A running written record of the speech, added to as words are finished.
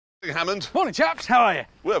Hammond. Morning, chaps. How are you?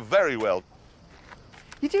 We're very well.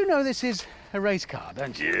 You do know this is a race car,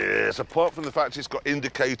 don't you? Yes, apart from the fact it's got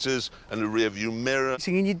indicators and a rear-view mirror.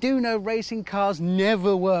 And you do know racing cars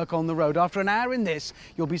never work on the road. After an hour in this,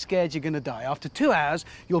 you'll be scared you're going to die. After 2 hours,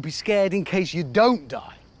 you'll be scared in case you don't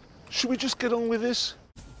die. Should we just get on with this?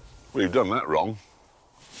 Well, you've done that wrong.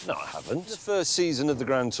 No, I haven't. The first season of the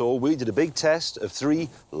Grand Tour, we did a big test of 3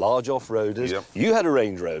 large off-roaders. Yep. You had a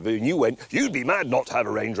Range Rover, and you went, you'd be mad not to have a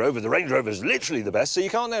Range Rover. The Range Rover's literally the best, so you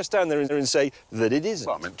can't now stand there and say that it isn't.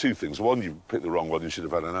 Well, I meant 2 things. 1, you picked the wrong one, you should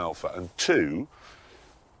have had an Alfa. And 2,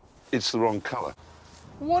 it's the wrong colour.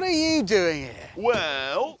 What are you doing here?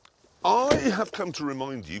 Well, I have come to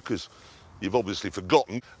remind you, because you've obviously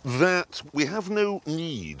forgotten, that we have no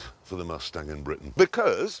need for the Mustang in Britain.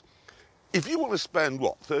 Because if you want to spend,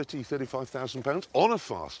 what, £35,000 on a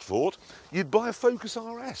fast Ford, you'd buy a Focus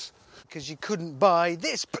RS. Because you couldn't buy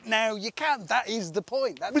this, but now you can. That is the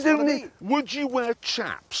point. That's what I mean. Would you wear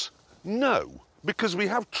chaps? No, because we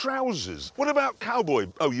have trousers. What about cowboy?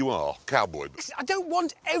 Oh, you are cowboy. I don't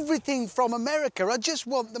want everything from America. I just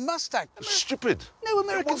want the Mustang. Stupid. No,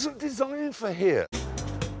 America. It wasn't designed for here.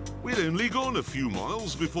 We'd only gone a few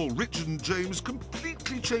miles before Richard and James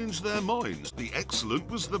completely changed their minds. The Excellent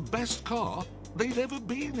was the best car they'd ever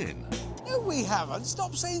been in. No, we haven't.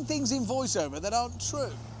 Stop saying things in voiceover that aren't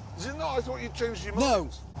true. Is it not? I thought you changed your No.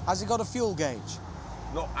 mind. Has it got a fuel gauge?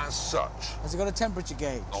 Not as such. Has it got a temperature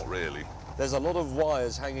gauge? Not really. There's a lot of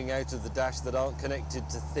wires hanging out of the dash that aren't connected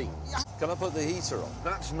to things. Can I put the heater on?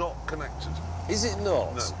 That's not connected. Is it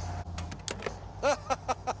not? No.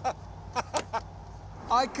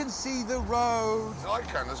 I can see the road. I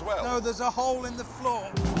can as well. No, there's a hole in the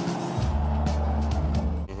floor.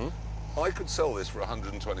 I could sell this for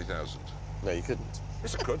 120,000. No, you couldn't.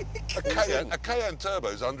 Yes, I could. a Cayenne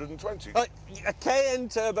Turbo's 120. A Cayenne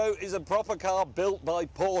Turbo is a proper car built by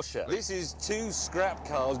Porsche. This is 2 scrap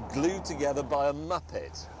cars glued together by a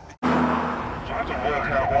Muppet. Trying to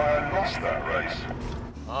work out why I lost that race.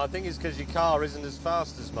 I think it's because your car isn't as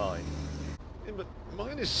fast as mine. Yeah, but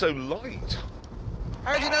mine is so light.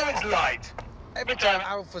 How do you know it's light? Every time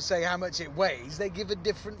Alfa say how much it weighs, they give a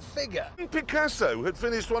different figure. When Picasso had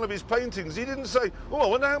finished one of his paintings, he didn't say, oh, I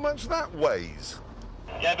wonder how much that weighs.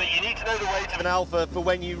 Yeah, but you need to know the weight of an Alfa for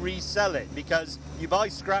when you resell it, because you buy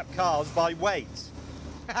scrap cars by weight.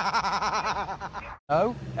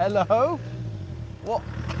 Oh, hello? What?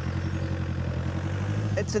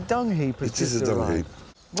 It's a dung heap. It is a dung heap.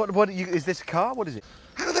 Is this a car? What is it?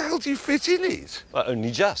 How the hell do you fit in it?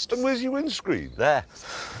 Only just. And where's your windscreen? There.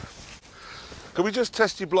 Can we just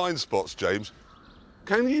test your blind spots, James?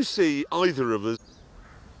 Can you see either of us?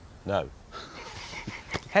 No.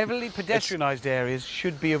 Heavily pedestrianised areas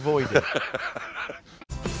should be avoided.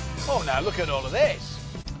 Oh, now look at all of this.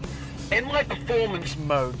 In my performance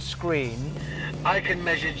mode screen, I can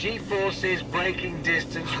measure G-forces, braking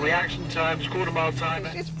distance, reaction times, quarter-mile time.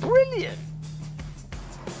 It's brilliant.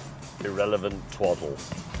 Irrelevant twaddle.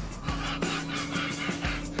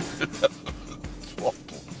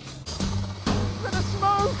 Twaddle. Bit of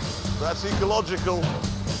smoke. That's ecological.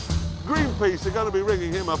 Greenpeace are going to be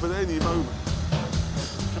ringing him up at any moment.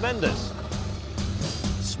 Tremendous.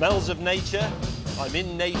 Smells of nature. I'm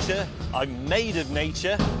in nature. I'm made of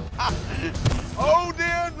nature. Oh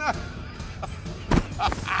dear,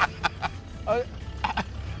 no.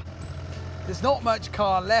 There's not much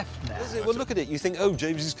car left now. Well, look at it. You think, oh,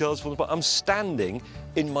 James's car's falling apart. I'm standing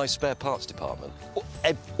in my spare parts department.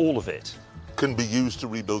 All of it. Can be used to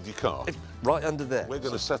rebuild your car. Right under there. We're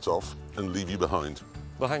going to set off and leave you behind.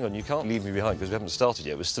 Well, hang on. You can't leave me behind because we haven't started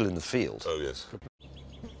yet. We're still in the field. Oh, yes.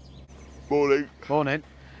 Morning. Morning.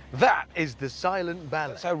 That is the silent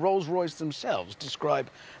ballet. That's how Rolls-Royce themselves describe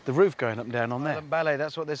the roof going up and down on there. Silent ballet,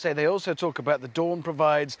 that's what they say. They also talk about the dawn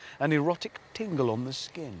provides an erotic tingle on the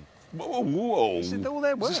skin. Whoa, whoa. This is all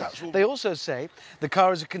their words. They also say the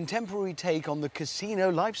car is a contemporary take on the casino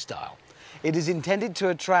lifestyle. It is intended to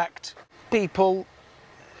attract people...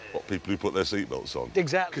 What, people who put their seatbelts on?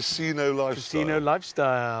 Exactly. Casino lifestyle. Casino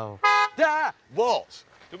lifestyle. Ah! What?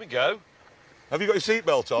 Here we go. Have you got your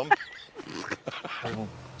seatbelt on?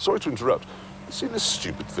 Sorry to interrupt. You seen this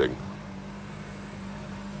stupid thing?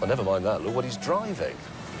 Well, never mind that. Look what he's driving.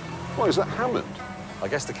 Why, is that Hammond? I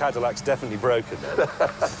guess the Cadillac's definitely broken then.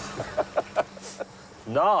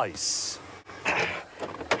 Nice.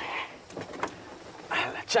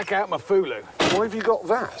 Check out my Fulu. Why have you got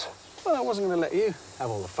that? Well, I wasn't going to let you have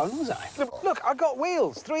all the fun, was I? Look, I got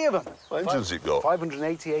wheels, 3 of them. What engine's it got?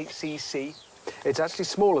 588cc. It's actually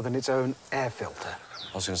smaller than its own air filter.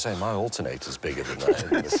 I was going to say, my alternator's bigger than that in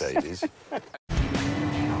the Mercedes. I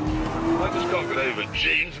just can't get over but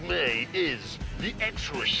James May is the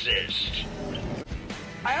exorcist.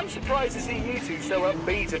 I am surprised to see you two so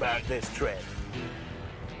upbeat about this trip.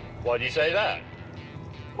 Why do you say that?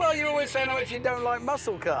 Well, you're always saying how much you don't like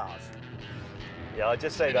muscle cars. Yeah, I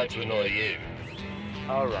just say that to annoy you.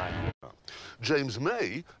 All right. James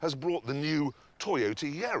May has brought the new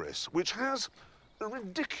Toyota Yaris, which has a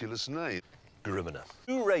ridiculous name. GRMN.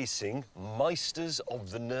 Two racing Meisters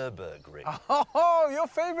of the Nürburgring. Oh, your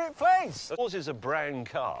favourite place. Yours is a brown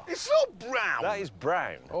car. It's not brown. That is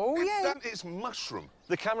brown. Oh, yeah. That is mushroom.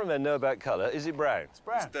 The cameramen know about colour. Is it brown? It's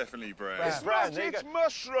brown. It's definitely brown. Brown. It's brown. But There you it's go.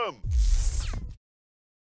 mushroom.